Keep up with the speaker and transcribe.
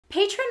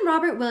Patron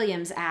Robert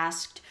Williams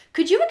asked,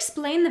 could you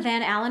explain the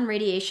Van Allen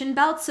radiation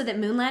belt so that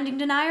moon landing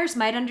deniers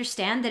might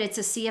understand that it's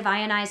a sea of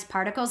ionized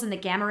particles and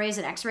that gamma rays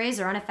and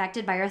X-rays are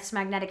unaffected by Earth's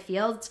magnetic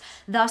fields,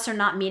 thus are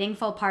not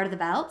meaningful part of the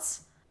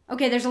belts?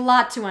 Okay, there's a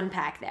lot to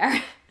unpack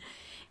there.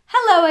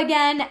 Hello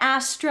again,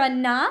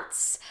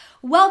 astronauts.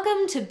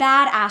 Welcome to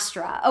Bad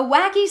Astra, a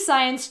wacky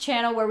science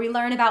channel where we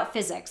learn about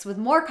physics with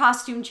more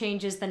costume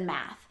changes than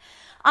math.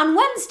 On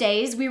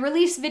Wednesdays, we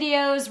release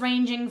videos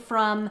ranging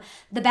from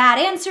the Bad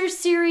Answers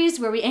series,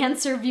 where we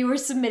answer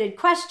viewer-submitted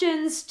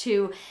questions,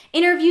 to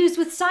interviews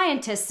with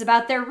scientists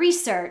about their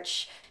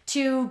research,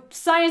 to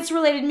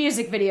science-related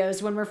music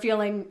videos when we're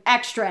feeling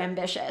extra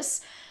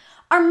ambitious.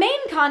 Our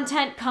main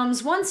content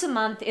comes once a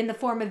month in the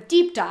form of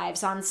deep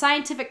dives on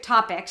scientific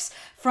topics,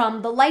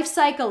 from the life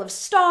cycle of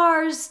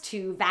stars,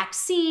 to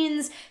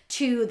vaccines,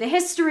 to the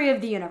history of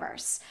the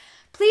universe.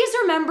 Please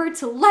remember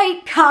to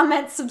like,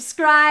 comment,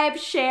 subscribe,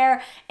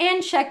 share,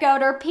 and check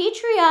out our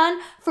Patreon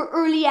for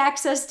early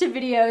access to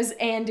videos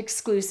and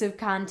exclusive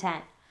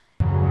content.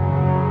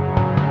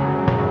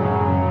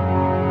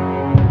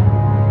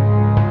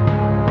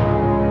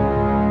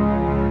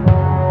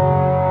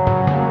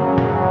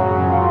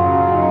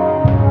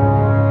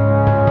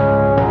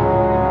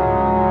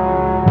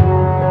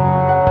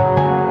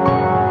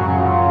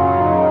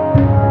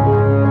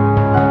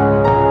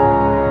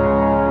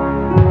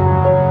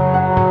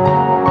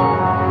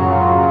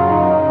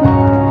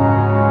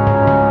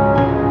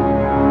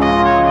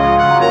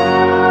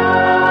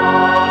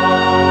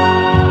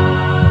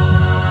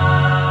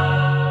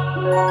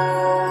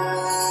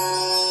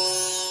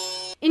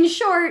 In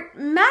short,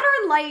 matter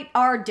and light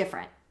are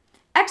different.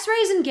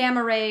 X-rays and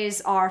gamma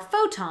rays are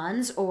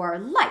photons, or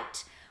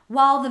light,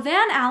 while the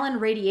Van Allen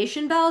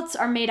radiation belts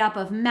are made up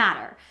of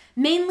matter,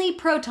 mainly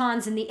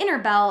protons in the inner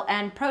belt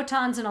and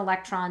protons and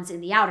electrons in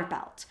the outer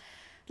belt.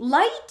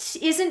 Light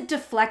isn't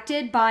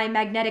deflected by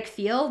magnetic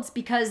fields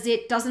because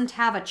it doesn't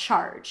have a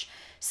charge,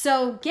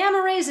 so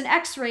gamma rays and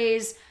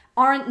X-rays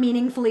aren't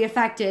meaningfully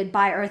affected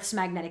by Earth's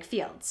magnetic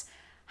fields.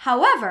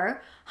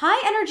 However,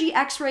 high-energy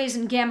X-rays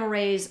and gamma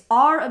rays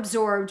are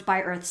absorbed by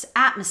Earth's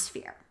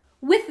atmosphere.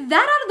 With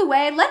that out of the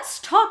way, let's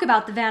talk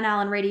about the Van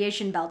Allen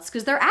radiation belts,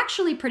 because they're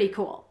actually pretty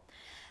cool.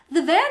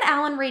 The Van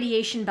Allen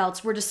radiation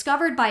belts were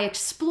discovered by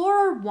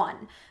Explorer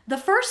 1, the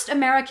first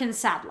American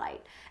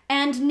satellite,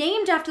 and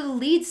named after the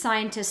lead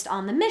scientist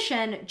on the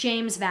mission,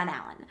 James Van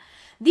Allen.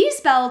 These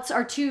belts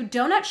are two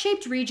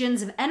donut-shaped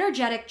regions of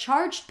energetic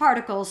charged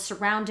particles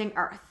surrounding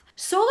Earth.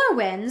 Solar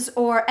winds,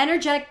 or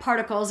energetic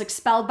particles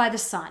expelled by the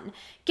sun,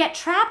 get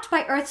trapped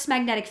by Earth's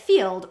magnetic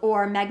field,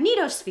 or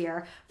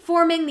magnetosphere,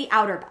 forming the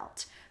outer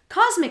belt.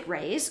 Cosmic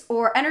rays,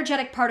 or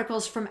energetic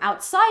particles from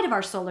outside of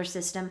our solar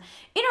system,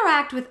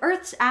 interact with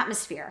Earth's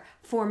atmosphere,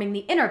 forming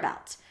the inner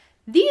belt.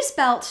 These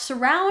belts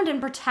surround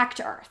and protect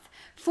Earth,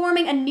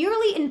 forming a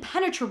nearly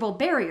impenetrable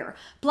barrier,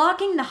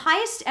 blocking the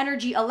highest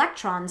energy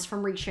electrons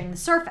from reaching the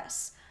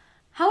surface.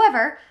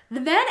 However, the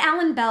Van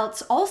Allen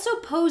belts also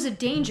pose a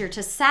danger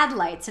to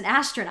satellites and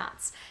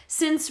astronauts,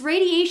 since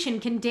radiation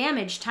can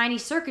damage tiny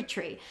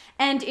circuitry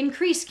and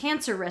increase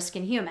cancer risk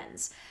in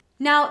humans.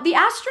 Now, the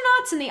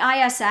astronauts in the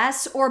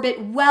ISS orbit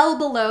well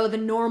below the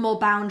normal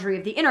boundary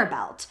of the inner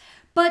belt,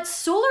 but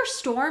solar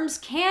storms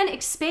can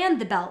expand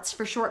the belts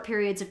for short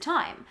periods of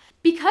time.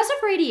 Because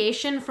of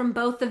radiation from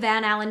both the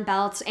Van Allen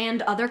belts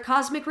and other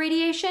cosmic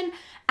radiation,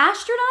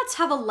 astronauts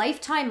have a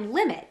lifetime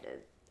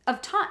limit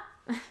of time.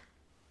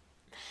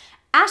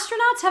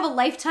 Astronauts have a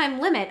lifetime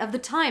limit of the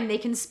time they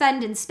can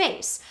spend in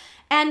space,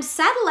 and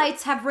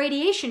satellites have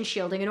radiation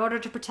shielding in order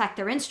to protect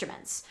their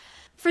instruments.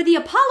 For the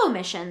Apollo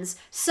missions,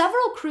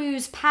 several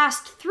crews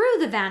passed through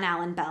the Van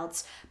Allen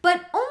belts,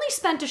 but only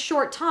spent a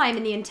short time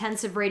in the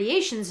intensive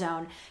radiation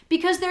zone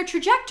because their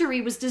trajectory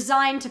was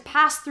designed to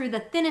pass through the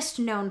thinnest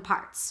known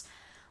parts.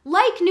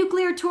 Like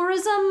nuclear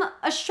tourism,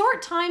 a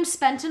short time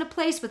spent in a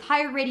place with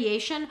higher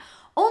radiation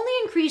only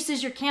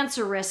increases your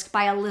cancer risk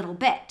by a little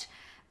bit.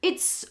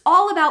 It's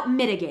all about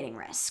mitigating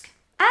risk.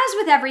 As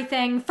with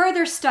everything,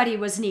 further study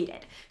was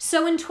needed.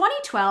 So in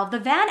 2012, the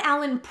Van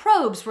Allen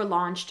probes were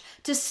launched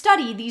to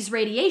study these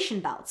radiation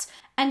belts,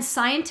 and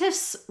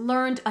scientists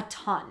learned a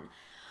ton.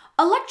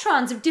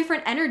 Electrons of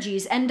different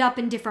energies end up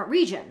in different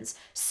regions,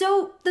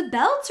 so the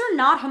belts are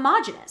not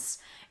homogeneous.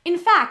 In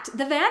fact,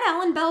 the Van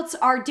Allen belts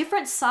are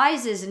different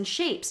sizes and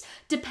shapes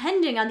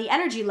depending on the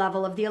energy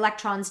level of the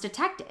electrons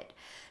detected.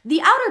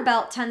 The outer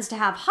belt tends to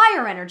have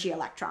higher energy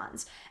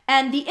electrons,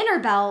 and the inner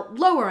belt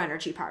lower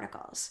energy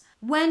particles.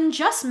 When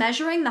just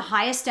measuring the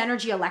highest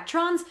energy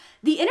electrons,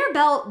 the inner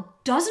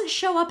belt doesn't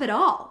show up at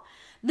all.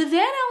 The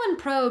Van Allen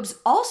probes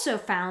also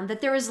found that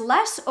there is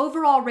less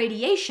overall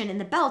radiation in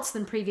the belts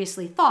than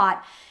previously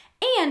thought,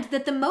 and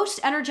that the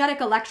most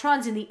energetic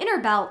electrons in the inner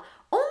belt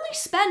only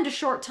spend a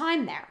short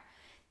time there.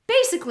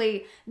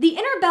 Basically, the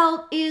inner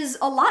belt is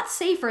a lot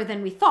safer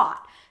than we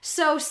thought,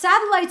 so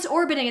satellites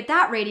orbiting at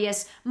that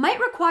radius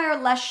might require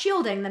less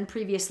shielding than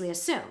previously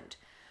assumed.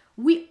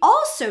 We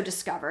also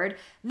discovered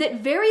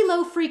that very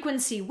low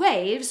frequency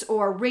waves,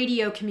 or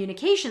radio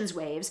communications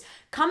waves,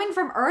 coming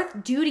from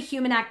Earth due to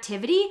human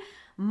activity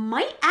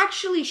might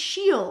actually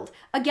shield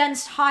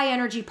against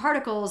high-energy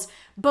particles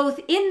both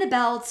in the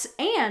belts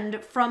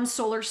and from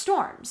solar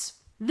storms.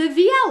 The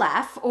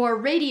VLF, or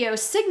radio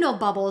signal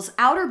bubble's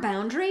outer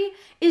boundary,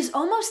 is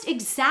almost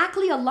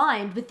exactly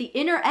aligned with the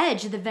inner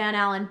edge of the Van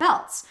Allen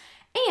belts.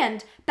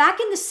 And back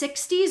in the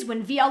 60s,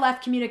 when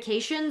VLF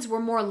communications were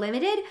more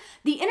limited,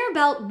 the inner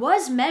belt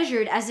was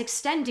measured as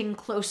extending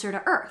closer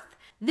to Earth.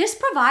 This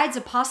provides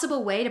a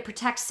possible way to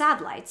protect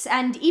satellites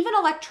and even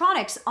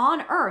electronics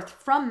on Earth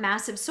from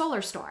massive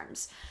solar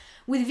storms,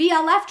 with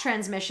VLF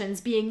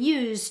transmissions being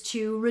used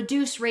to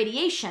reduce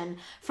radiation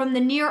from the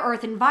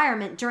near-Earth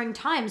environment during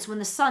times when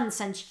the sun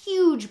sends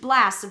huge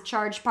blasts of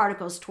charged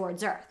particles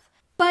towards Earth.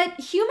 But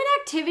human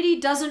activity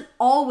doesn't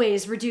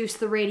always reduce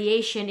the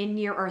radiation in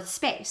near-Earth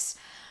space.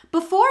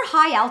 Before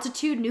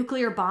high-altitude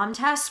nuclear bomb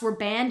tests were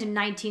banned in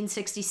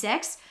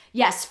 1966,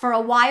 yes, for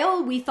a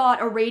while we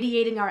thought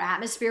irradiating our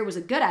atmosphere was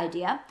a good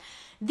idea,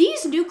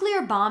 these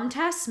nuclear bomb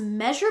tests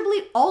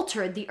measurably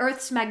altered the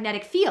Earth's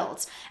magnetic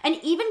fields and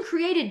even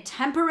created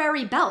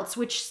temporary belts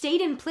which stayed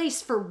in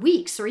place for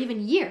weeks or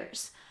even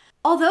years.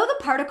 Although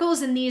the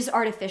particles in these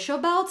artificial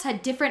belts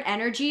had different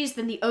energies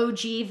than the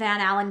OG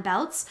Van Allen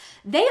belts,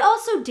 they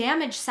also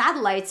damaged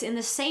satellites in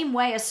the same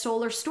way a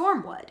solar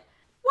storm would.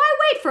 Why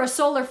wait for a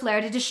solar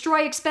flare to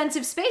destroy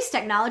expensive space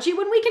technology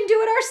when we can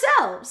do it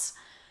ourselves?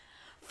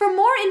 For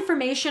more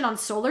information on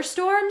solar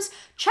storms,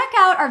 check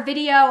out our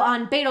video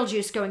on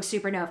Betelgeuse going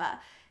supernova,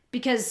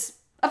 because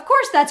of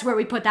course that's where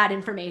we put that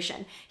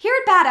information. Here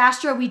at Bad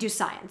Astra, we do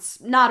science,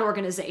 not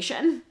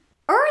organization.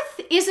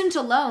 Earth isn't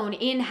alone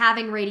in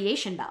having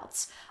radiation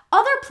belts.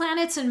 Other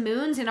planets and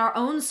moons in our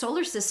own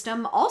solar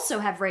system also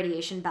have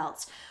radiation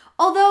belts,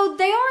 although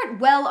they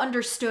aren't well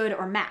understood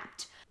or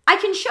mapped. I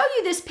can show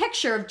you this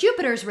picture of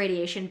Jupiter's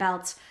radiation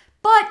belts,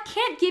 but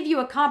can't give you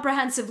a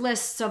comprehensive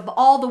list of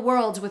all the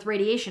worlds with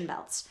radiation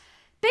belts.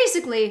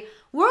 Basically,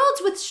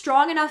 worlds with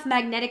strong enough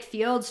magnetic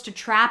fields to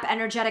trap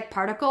energetic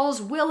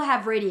particles will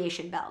have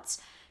radiation belts,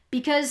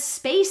 because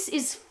space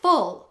is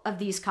full of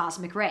these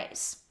cosmic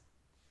rays.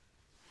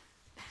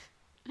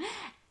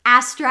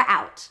 Astra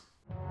out.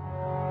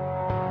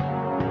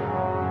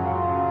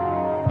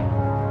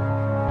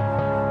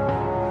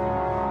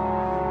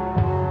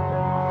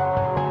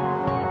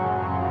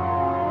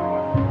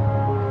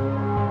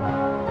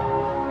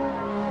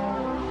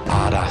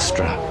 Ad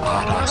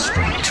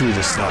Astra, to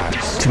the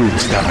stars, to the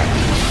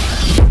stars.